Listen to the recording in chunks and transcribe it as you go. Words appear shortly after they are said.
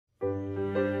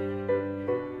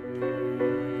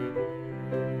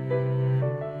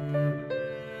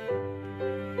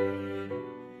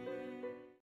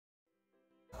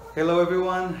Hello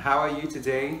everyone, how are you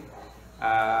today?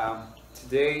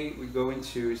 Today we're going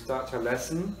to start our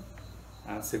lesson,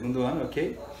 segundo ano,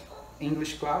 okay?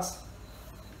 English class.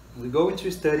 We're going to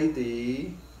study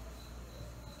the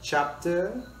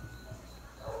chapter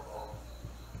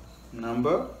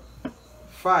number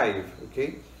 5,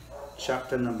 okay?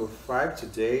 Chapter number 5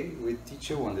 today with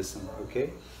Teacher Anderson,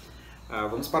 okay?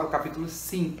 Vamos para o capítulo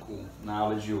 5 na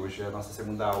aula de hoje, a nossa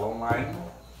segunda aula online,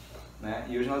 né?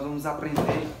 E hoje nós vamos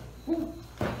aprender...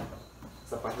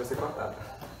 essa parte vai ser cortada.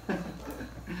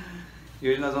 E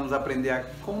hoje nós vamos aprender a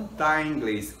contar em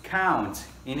inglês, count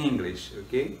in English,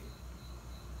 okay?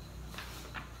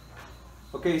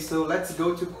 Okay, so let's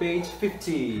go to page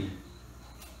 50.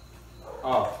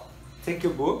 Take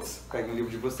your books, peguem o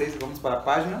livro de vocês e vamos para a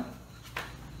página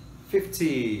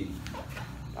 50.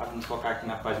 Tá, vamos focar aqui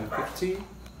na página 50.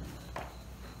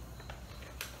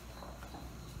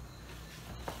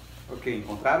 Ok,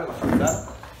 encontraram?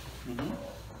 Localizaram?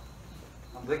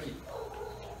 Vamos aqui.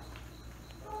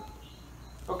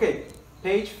 Ok,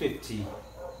 page 50.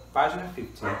 Página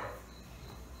 50.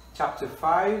 Chapter 5,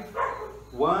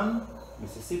 1,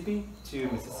 Mississippi,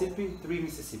 2, Mississippi, 3,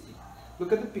 Mississippi.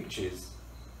 Look at the pictures.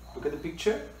 Look at the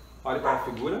picture. Olhe para a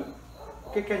figura. O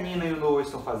que a Nina e o Noah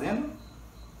estão fazendo?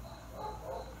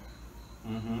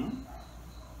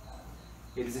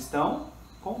 Eles estão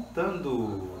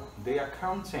contando. They are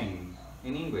counting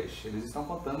in English. Eles estão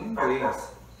contando em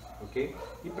inglês, ok?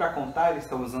 E para contar eles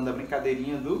estão usando a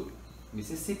brincadeirinha do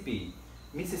Mississippi.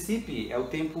 Mississippi é o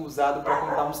tempo usado para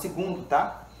contar um segundo,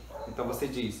 tá? Então você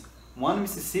diz 1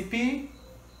 Mississippi,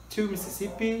 2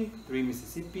 Mississippi, 3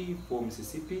 Mississippi, 4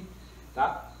 Mississippi,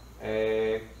 tá?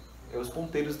 É os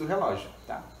ponteiros do relógio,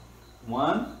 tá?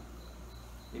 1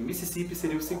 e Mississippi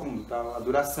seria o segundo, tá? A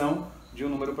duração de um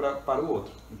número para o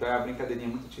outro. Então é a brincadeirinha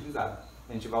muito utilizada.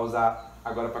 A gente vai usar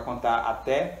agora para contar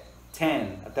até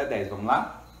 10, até 10. Vamos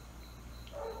lá?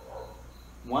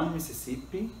 1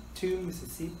 Mississippi, 2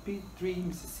 Mississippi, 3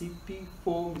 Mississippi,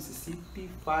 4 Mississippi,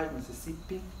 5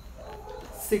 Mississippi,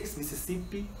 6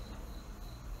 Mississippi,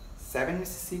 7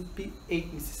 Mississippi,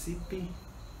 8 Mississippi,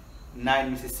 9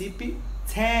 Mississippi,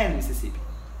 10 Mississippi.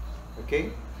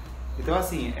 Ok? Então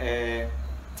assim,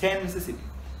 10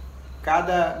 Mississippi.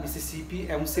 Cada Mississippi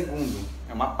é um segundo,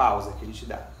 é uma pausa que a gente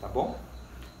dá, tá bom?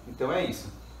 Então é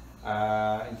isso.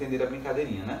 Entender a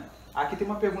brincadeirinha, né? Aqui tem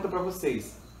uma pergunta para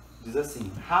vocês. Diz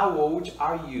assim, how old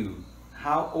are you?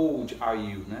 How old are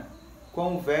you, né?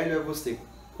 Quão velho é você?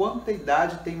 Quanta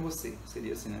idade tem você?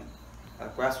 Seria assim, né?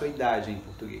 Qual é a sua idade em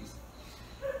português?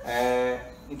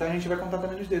 Então a gente vai contar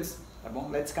também nos dedos, tá bom?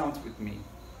 Let's count with me.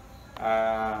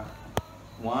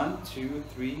 1, 2,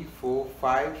 3,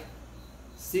 4,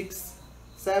 5, 6,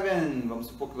 7. Vamos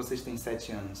supor que vocês têm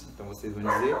 7 anos. Então vocês vão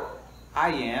dizer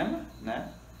I am,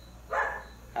 né?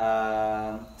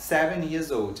 7 years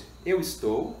old. Eu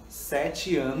estou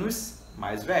 7 anos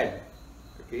mais velho.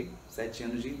 Ok? 7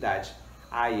 anos de idade.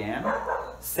 I am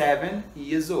 7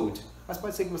 years old. Mas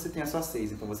pode ser que você tenha só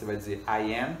 6. Então você vai dizer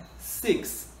I am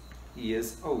 6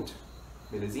 years old.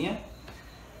 Belezinha?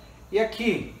 E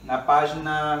aqui, na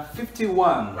página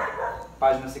 51,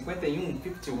 página 51,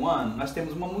 51, nós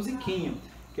temos uma musiquinha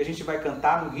que a gente vai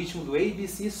cantar no ritmo do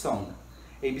ABC Song.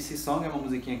 ABC Song é uma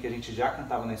musiquinha que a gente já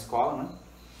cantava na escola, né?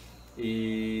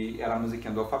 E era a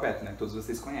musiquinha do alfabeto, né? Todos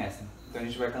vocês conhecem. Então a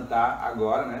gente vai cantar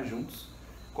agora, né? Juntos,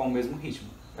 com o mesmo ritmo.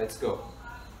 Let's go!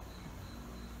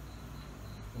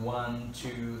 1,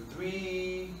 2,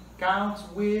 3, count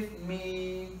with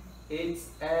me.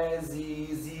 It's as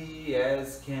easy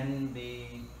as can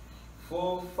be.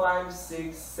 4, 5,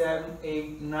 6, 7,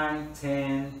 8, 9,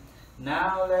 10.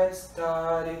 Now let's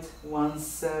start it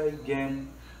once again.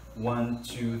 1,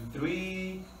 2,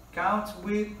 3, count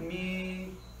with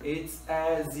me. It's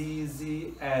as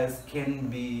easy as can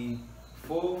be.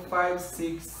 4, 5,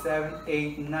 6, 7,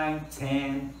 8, 9,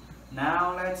 10.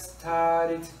 Now let's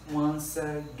start it once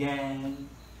again.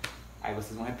 Aí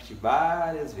vocês vão repetir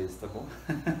várias vezes, tá bom?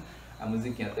 A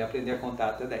musiquinha, até aprender a contar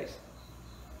até 10.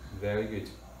 Very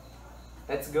good.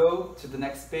 Let's go to the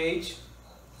next page.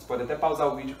 Você pode até pausar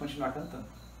o vídeo e continuar cantando.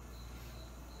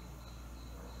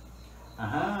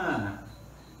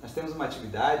 Nós temos uma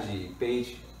atividade,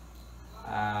 page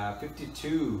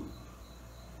 52.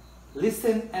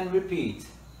 Listen and repeat.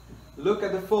 Look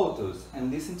at the photos and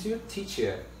listen to your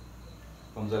teacher.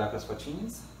 Vamos olhar para as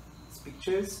fotinhas.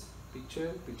 Pictures.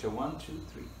 Picture 1, 2,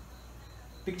 3.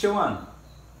 Picture 1.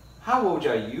 How old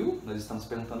are you? Nós estamos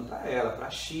perguntando para ela, para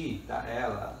she, tá?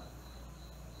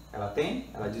 Ela tem?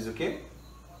 Ela diz o quê?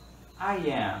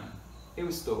 I am. Eu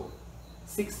estou.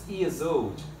 6 years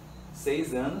old.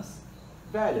 6 anos.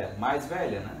 Velha, mais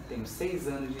velha, né? Tenho 6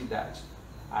 anos de idade.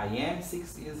 I am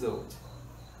 6 years old.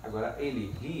 Agora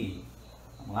ele, he.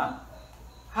 Vamos lá?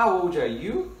 How old are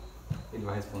you? Ele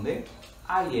vai responder,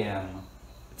 I am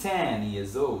 10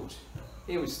 years old.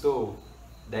 Eu estou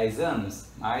 10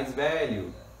 anos mais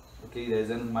velho. Ok?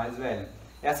 10 anos mais velho.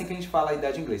 É assim que a gente fala a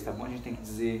idade em inglês, tá bom? A gente tem que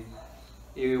dizer,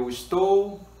 eu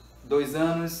estou 2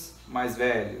 anos mais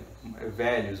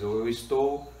velhos, ou eu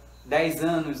estou 10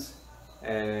 anos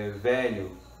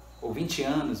velho, ou 20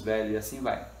 anos velho, e assim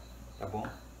vai, tá bom?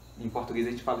 Em português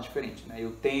a gente fala diferente, né?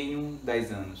 Eu tenho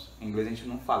 10 anos. Em inglês a gente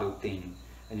não fala eu tenho.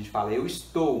 A gente fala eu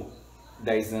estou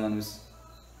 10 anos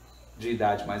de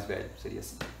idade mais velho. Seria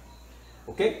assim.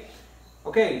 Ok?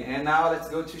 Ok, and now let's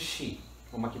go to she.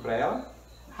 Vamos aqui para ela.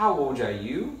 How old are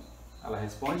you? Ela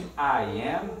responde, I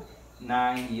am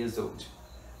 9 years old.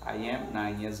 I am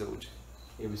 9 years old.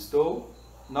 Eu estou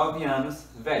 9 anos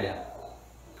velha.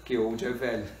 Porque old é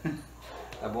velho.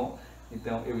 Tá bom?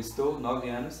 Então, eu estou 9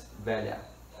 anos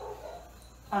velha.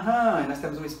 Aham, e nós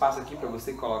temos um espaço aqui para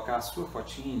você colocar a sua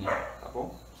fotinha, tá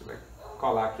bom? Você vai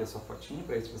colar aqui a sua fotinha,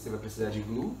 para isso você vai precisar de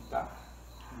glue, tá?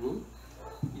 Glue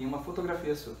e uma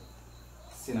fotografia sua.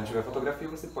 Se não tiver fotografia,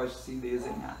 você pode se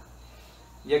desenhar.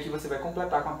 E aqui você vai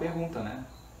completar com a pergunta, né?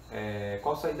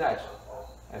 Qual a sua idade?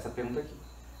 Essa pergunta aqui.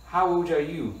 How old are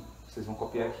you? Vocês vão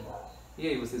copiar aqui. E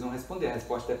aí vocês vão responder, a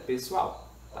resposta é pessoal,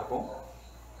 tá bom?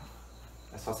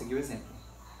 É só seguir o exemplo.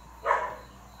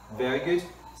 Very good.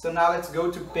 So now let's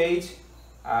go to page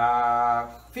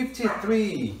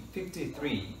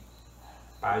 53.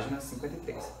 Página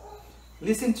 53.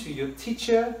 Listen to your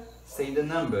teacher say the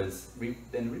numbers,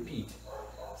 then repeat.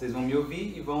 Vocês vão me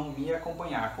ouvir e vão me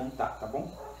acompanhar, contar, tá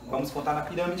bom? Vamos contar na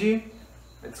pirâmide.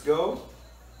 Let's go.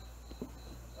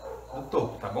 Do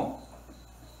topo, tá bom?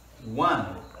 1,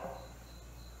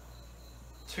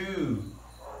 2,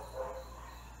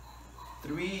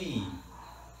 3,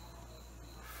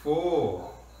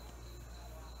 4,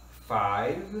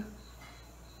 5,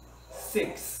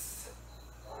 6,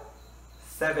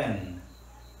 7,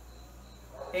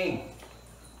 8,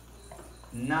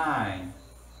 9,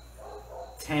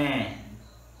 10.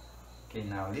 Okay,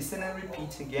 now listen and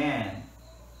repeat again.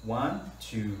 1,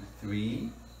 2,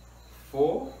 3,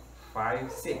 4, 5,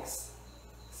 6,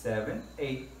 7,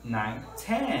 8, 9,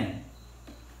 10.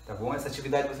 Tá bom? Essa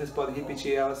atividade vocês podem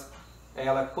repetir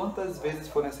ela quantas vezes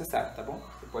for necessário, tá bom?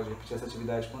 Você pode repetir essa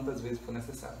atividade quantas vezes for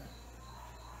necessário.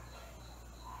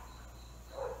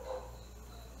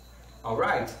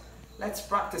 Alright, let's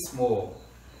practice more.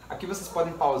 Aqui vocês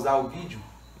podem pausar o vídeo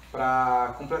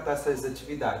para completar essas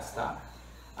atividades, tá?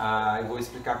 Eu vou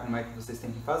explicar como é que vocês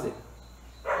têm que fazer.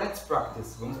 Let's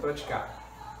practice, vamos praticar.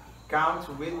 Count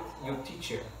with your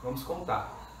teacher, vamos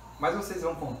contar. Mas vocês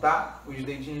vão contar os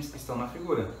dedinhos que estão na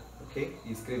figura, ok?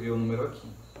 E escrever o número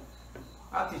aqui.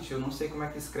 Teacher, eu não sei como é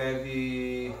que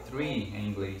escreve 3 em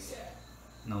inglês.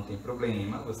 Não tem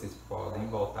problema, vocês podem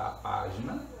voltar à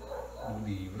página do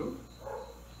livro.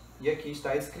 E aqui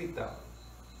está escrita.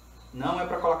 Não é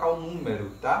para colocar o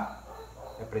número, tá?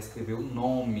 É para escrever o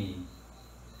nome.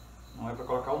 Não é para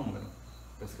colocar o número,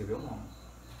 é para escrever o nome.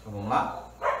 Então vamos lá?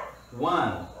 1.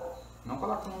 Não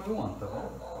coloca o número 1, tá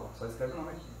bom? Só escreve o nome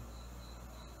aqui.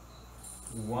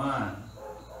 1,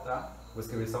 tá? Vou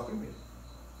escrever só o primeiro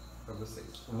para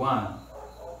vocês. 1.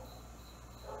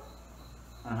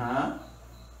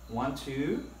 1,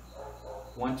 2.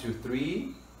 1, 2,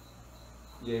 3.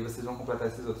 E aí vocês vão completar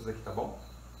esses outros aqui, tá bom?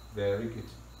 Very good.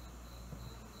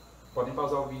 Podem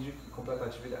pausar o vídeo e completar a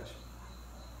atividade.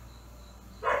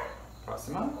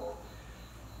 Próxima.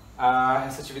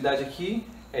 Essa atividade aqui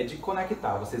é de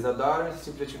conectar. Vocês adoram esse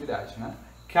tipo de atividade, né?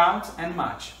 Count and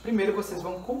match. Primeiro vocês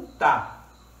vão contar,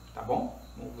 tá bom?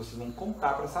 Vocês vão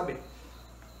contar para saber.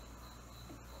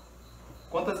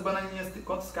 Quantas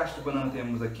caixas de banana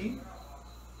temos aqui?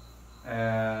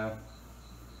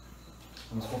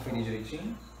 Vamos conferir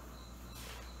direitinho.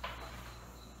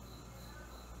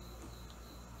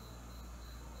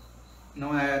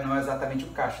 Não é exatamente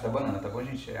o cacho da banana, tá bom,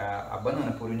 gente? É a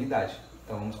banana por unidade.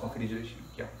 Então vamos conferir direitinho.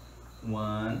 Aqui, ó.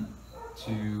 1,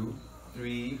 2,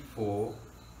 3,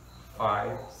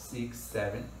 4, 5, 6,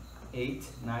 7,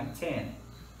 8, 9, 10.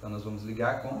 Então nós vamos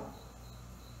ligar com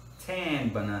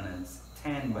 10 bananas.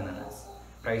 10 bananas.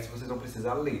 Para isso vocês vão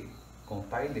precisar ler.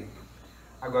 Contar e ler.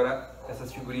 Agora,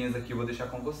 essas figurinhas aqui eu vou deixar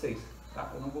com vocês, tá?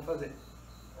 Eu não vou fazer.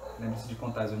 Lembre-se de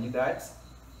contar as unidades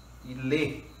e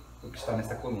ler o que está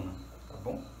nessa coluna, tá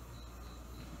bom?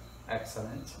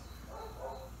 Excellent.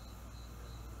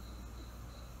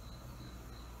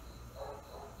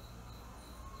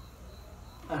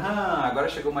 Agora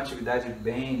chegou uma atividade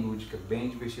bem lúdica, bem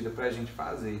divertida para a gente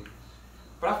fazer.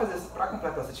 Para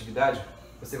completar essa atividade,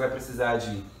 você vai precisar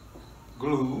de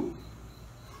glue,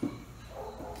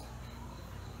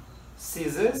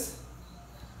 scissors,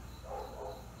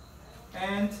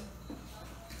 and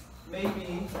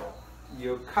maybe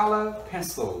your color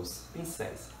pencils,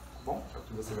 pincéis, tá bom? É o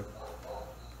que você vai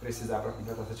precisar para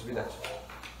completar essa atividade.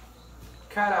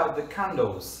 Cut out the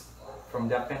candles from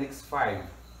the appendix 5.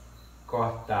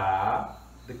 Cortar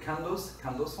the candles,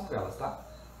 candles são velas, tá?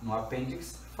 No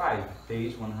appendix 5,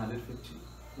 page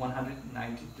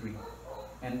 193.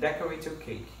 And decorate your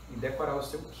cake. E decorar o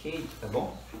seu cake, tá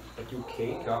bom? Aqui o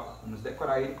cake, ó, vamos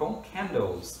decorar ele com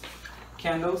candles.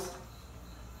 Candles,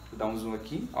 vou dar um zoom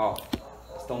aqui, ó,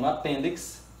 estão no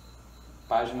appendix,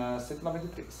 página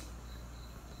 193.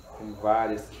 Tem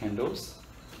várias candles.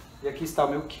 E aqui está o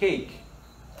meu cake.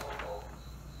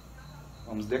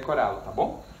 Vamos decorá-lo, tá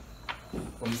bom?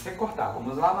 Vamos recortar.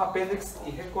 Vamos lá no appendix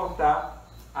e recortar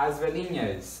as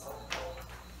velhinhas.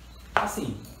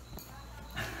 Assim.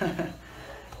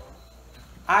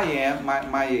 I am,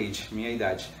 my age, minha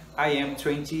idade. I am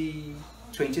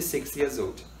 26 years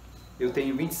old. Eu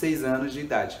tenho 26 anos de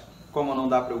idade. Como não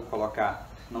dá para eu colocar,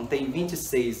 não tem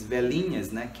 26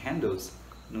 velhinhas, né, candles,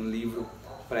 no livro,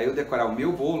 para eu decorar o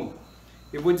meu bolo,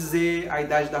 eu vou dizer a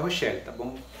idade da Rochelle, tá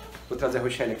bom? Vou trazer a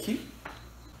Rochelle aqui.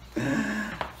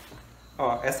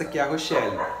 Ó, essa aqui é a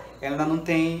Rochelle. Ela ainda não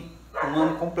tem um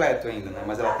ano completo ainda, né?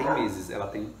 Mas ela tem meses. Ela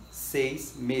tem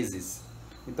 6 meses.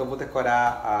 Então vou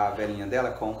decorar a velhinha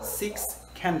dela com 6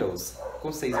 candles.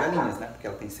 Com 6 velhinhas, né? Porque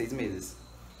ela tem 6 meses.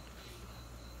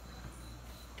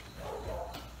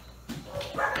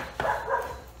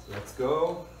 So let's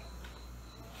go.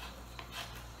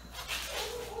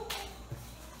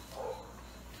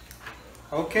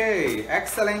 Okay,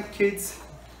 excellent kids.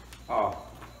 Ó,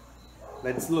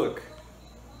 let's look.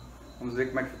 Vamos ver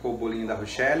como é que ficou o bolinho da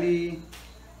Rochelle.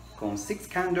 Com 6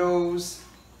 candles,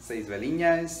 6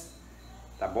 velhinhas.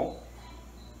 Tá bom?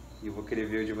 E eu vou querer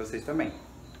ver o de vocês também.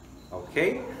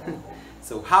 Ok?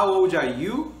 So, how old are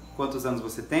you? Quantos anos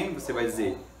você tem? Você vai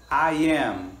dizer, I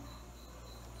am.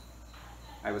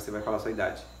 Aí você vai falar a sua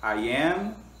idade. I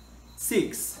am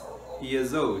 6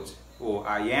 years old. Ou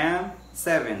I am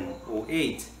 7 or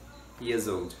 8 years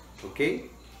old.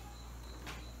 Ok?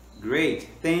 Great.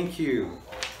 Thank you.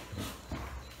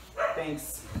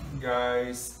 Thanks,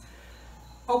 guys.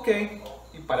 Ok.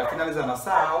 E para finalizar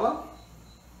nossa aula,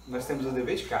 nós temos o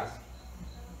dever de casa.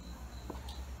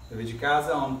 Dever de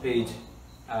casa on page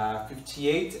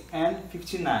 58 and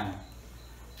 59.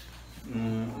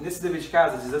 Nesse dever de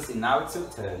casa diz assim, now it's your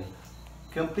turn.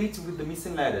 Complete with the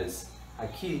missing letters.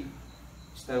 Aqui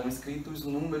estão escritos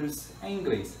números em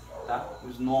inglês, tá?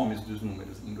 Os nomes dos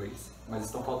números em inglês. Mas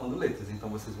estão faltando letras, então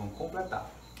vocês vão completar.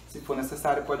 Se for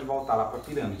necessário, pode voltar lá para a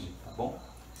pirâmide, tá bom?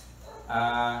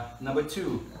 Number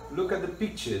 2. Look at the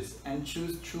pictures and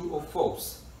choose true or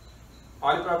false.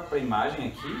 Olhe para a imagem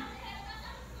aqui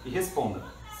e responda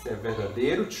se é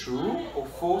verdadeiro, true, ou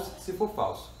false, se for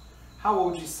falso. How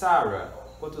old is Sarah?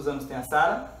 Quantos anos tem a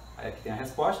Sarah? Aí aqui tem a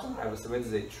resposta, aí você vai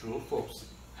dizer true or false.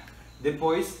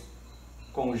 Depois,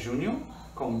 com o Junior,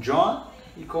 com o John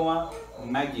e com a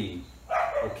Maggie.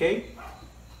 Ok?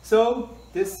 So,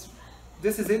 this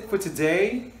is it for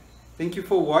today. Thank you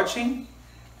for watching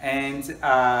and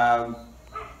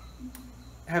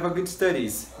have a good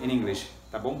studies in English.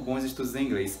 Tá bom? Bons estudos em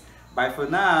inglês. Bye for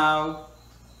now.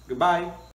 Goodbye.